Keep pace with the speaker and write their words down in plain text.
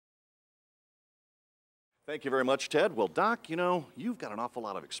Thank you very much, Ted. Well, Doc, you know, you've got an awful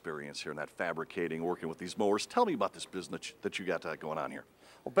lot of experience here in that fabricating, working with these mowers. Tell me about this business that you got going on here.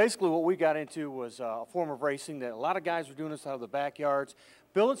 Well, basically what we got into was a form of racing that a lot of guys were doing this out of the backyards,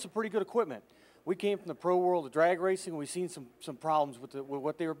 building some pretty good equipment. We came from the pro world of drag racing, and we've seen some problems with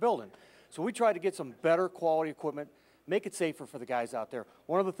what they were building. So we tried to get some better quality equipment, make it safer for the guys out there.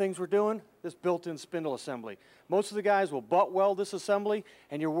 One of the things we're doing, this built-in spindle assembly. Most of the guys will butt weld this assembly,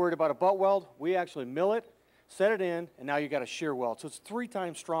 and you're worried about a butt weld. We actually mill it, set it in, and now you got a shear weld. So it's 3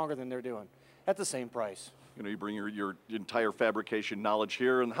 times stronger than they're doing at the same price. You know, you bring your entire fabrication knowledge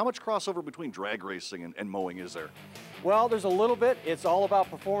here, and how much crossover between drag racing and mowing is there? Well, there's a little bit. It's all about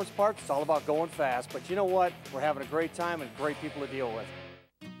performance parts. It's all about going fast. But you know what? We're having a great time and great people to deal with.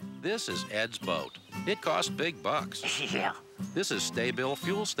 This is Ed's boat. It costs big bucks. Yeah. This is STA-BIL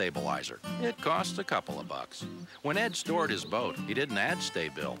fuel stabilizer. It costs a couple of bucks. When Ed stored his boat, he didn't add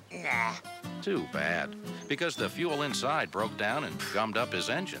STA-BIL. Nah. Too bad, because the fuel inside broke down and gummed up his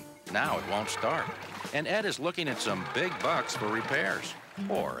engine. Now it won't start. And Ed is looking at some big bucks for repairs.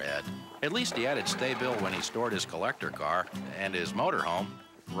 Poor Ed. At least he added STA-BIL when he stored his collector car and his motorhome.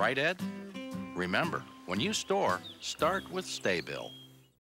 Right, Ed? Remember, when you store, start with STA-BIL.